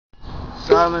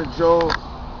Silent Joe,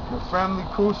 The Family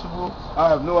Crucible. I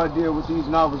have no idea what these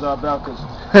novels are about because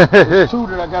there's two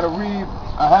that I gotta read.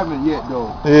 I haven't yet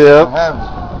though. Yep. I haven't.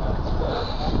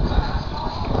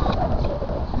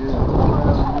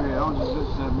 Yeah, I was just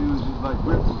listening to music like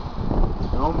ripping.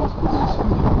 I almost put me to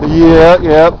sleep. Yeah,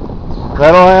 yep.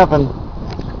 That'll happen.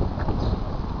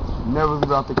 Never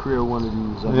leave out the crib one of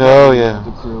these. Oh yeah.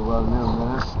 The crib out of them,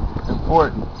 man. That's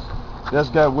important. That's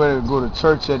got where to go to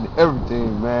church and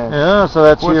everything, man. Yeah, so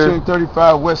that's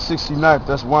 1435 West 69th.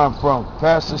 That's where I'm from.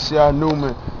 Pastor C.I.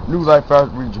 Newman, New Life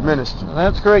Outreach Ministry.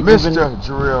 That's great. Mr.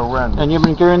 Jerel Fred. And you've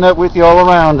been carrying that with you all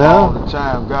around, huh? All the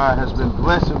time. God has been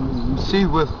blessing me. You see,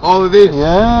 with all of this.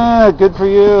 Yeah, good for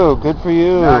you. Good for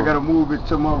you. Now I gotta move it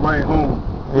to my right home.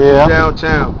 Yeah.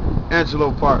 Downtown,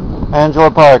 Angelo Park. Angelo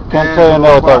Park. Can't say I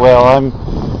know it that well.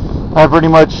 I pretty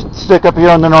much stick up here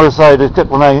on the north side except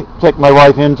when I take my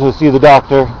wife in to see the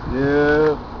doctor.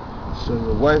 Yeah. So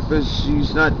your wife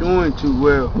she's not doing too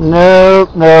well.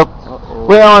 Nope. Uh-oh.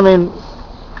 Well, I mean,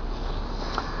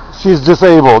 she's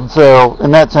disabled, so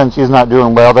in that sense she's not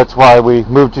doing well. That's why we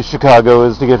moved to Chicago,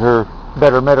 is to get her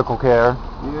better medical care.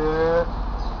 Yeah.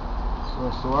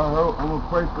 So I hope I'm gonna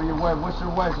pray for your wife. What's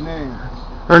your wife's name?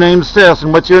 Her name's Tess,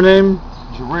 and what's your name?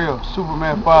 Jerel,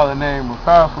 Superman father name, a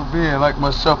powerful being like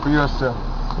myself or yourself.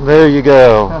 There you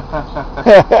go.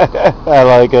 I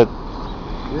like it.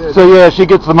 Yeah, so yeah, she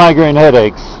gets the migraine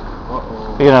headaches.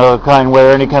 Uh-oh. You know, kind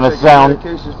where any kind of sound.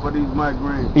 Medications for these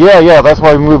migraines. Yeah, that's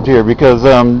why we moved here, because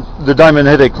the Diamond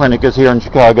Headache Clinic is here in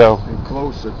Chicago. And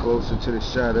closer to the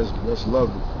shot. That's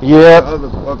lovely. Yeah.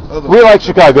 We like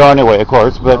Chicago anyway, of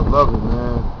course, but I love it, man.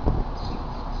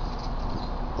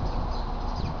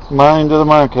 Mind of the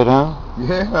market, huh?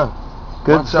 Yeah.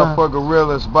 Good Watch out for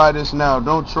gorillas. Buy this now.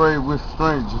 Don't trade with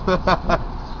strangers.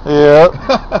 Yeah.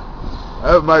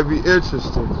 That might be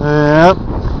interesting. Yeah.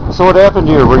 So what happened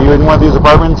here? Were you in one of these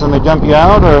apartments and they jumped you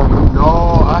out, or?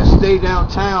 No, I stayed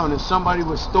downtown and somebody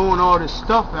was throwing all this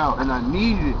stuff out and I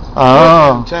needed it.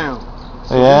 Oh. Downtown.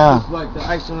 So Yeah. this is like the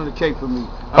icing on the cake for me.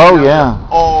 Oh yeah.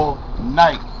 All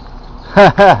night.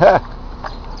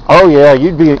 Oh yeah.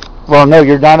 You'd be. Well, no,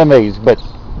 you're not amazed, but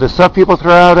the stuff people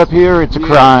throw out up here, it's a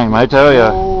crime, I tell you.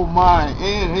 Oh my.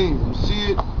 And hey, you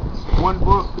see it? 1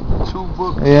 book, 2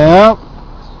 books. Yeah.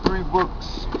 3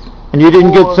 books. And you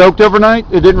didn't get soaked overnight?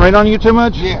 It didn't rain on you too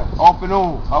much? Yeah, off and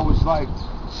on. I was like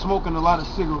smoking a lot of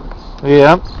cigarettes.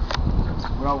 Yeah.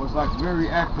 But I was like very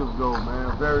active though,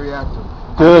 man. Very active.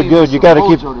 Good. You got to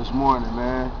keep. This morning,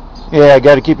 man. Yeah,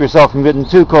 got to keep yourself from getting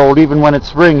too cold, even when it's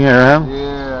spring here, huh?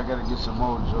 Yeah, I got to get some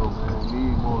mojo, man.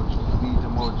 Need mojo. Need the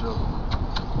mojo.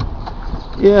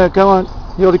 Yeah, come on.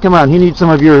 Yodi, come on. He needs some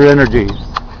of your energy.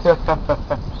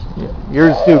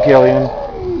 Yours too, Killian.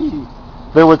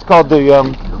 They're what's called the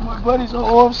My buddies.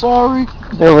 Oh, I'm sorry.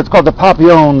 They're what's called the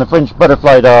papillon, the French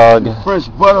butterfly dog. French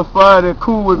butterfly. They're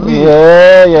cool with me.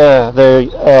 Yeah. They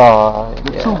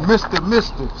the two Mr.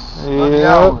 Mystics. On the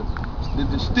island. The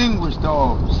distinguished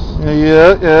dogs.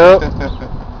 Yeah.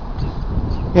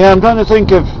 Yeah, I'm trying to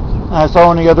think if I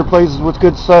saw any other places with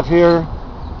good stuff here.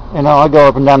 You know, I go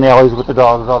up and down the alleys with the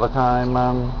dogs all the time.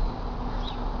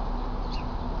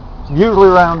 Usually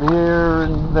around here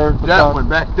and there. That one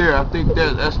back there, I think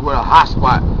that's where a hot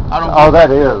spot. I don't. Oh, that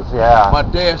is, yeah. My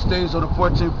dad stays on the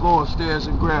 14th floor upstairs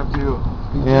in Granville.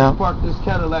 He just parked this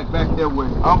Cadillac back that way.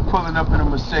 I'm pulling up in a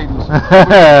Mercedes with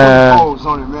photos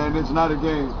on it, man. It's not a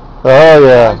game. Oh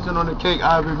yeah. Icing on the cake.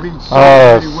 I've been meeting so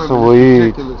many women. Sweet.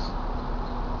 It's ridiculous.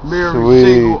 Married,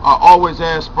 single. I always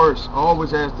ask first. I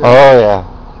always ask them. Oh yeah.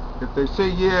 If they say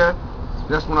yeah,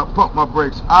 that's when I pump my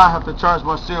brakes. I have to charge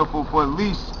my cell phone for at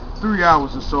least 3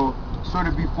 hours or so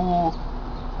to be full,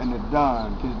 and the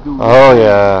Don can do. Oh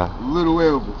yeah. Little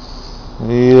Elvis.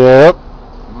 Yep.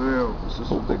 Little Elvis. That's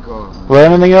what they call me. Well,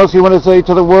 anything else you want to say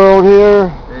to the world here?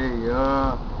 Hey,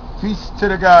 peace to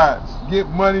the gods. Get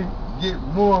money. Get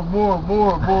more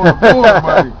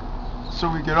money, so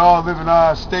we can all live in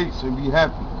our states and be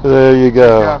happy. There you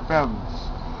go. Our families.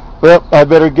 Well, I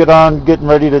better get on getting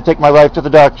ready to take my wife to the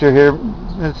doctor here.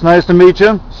 It's nice to meet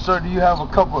you. Sir, do you have a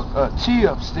cup of tea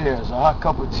upstairs? A hot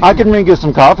cup of tea? I can make you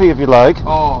some coffee if you like.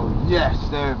 Oh, yes,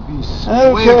 that'd be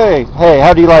sweet. Okay. Hey,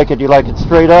 how do you like it? Do you like it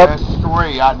straight up? That's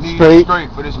straight. I need it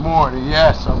straight for this morning.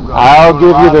 Yes, I'm going. I'll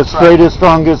give you the straightest,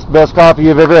 strongest, best coffee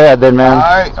you've ever had then, man. All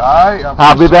right.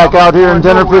 I'll be back out here in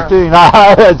 10 or 15.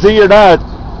 I see you're not.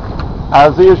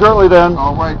 I'll see you shortly then.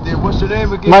 All right then. What's your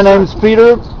name again? My name's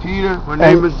Peter. Peter. My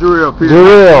name is Jerel. Peter.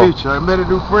 Jerel. Nice to meet you. I met a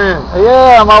new friend.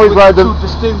 Yeah, I'm always glad to. Two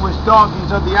distinguished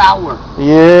doggies of the hour.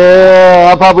 Yeah,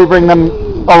 I'll probably bring them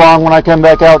along when I come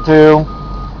back out too.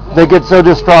 They get so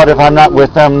distraught if I'm not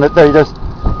with them that they just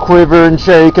quiver and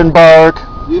shake and bark.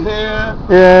 Yeah.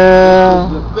 Yeah.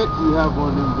 The effect we have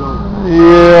on them joints.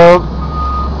 Yep.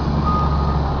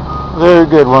 Very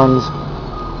good ones.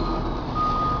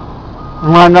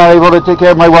 When I'm not able to take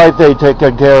care of my wife, they take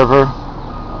good care of her.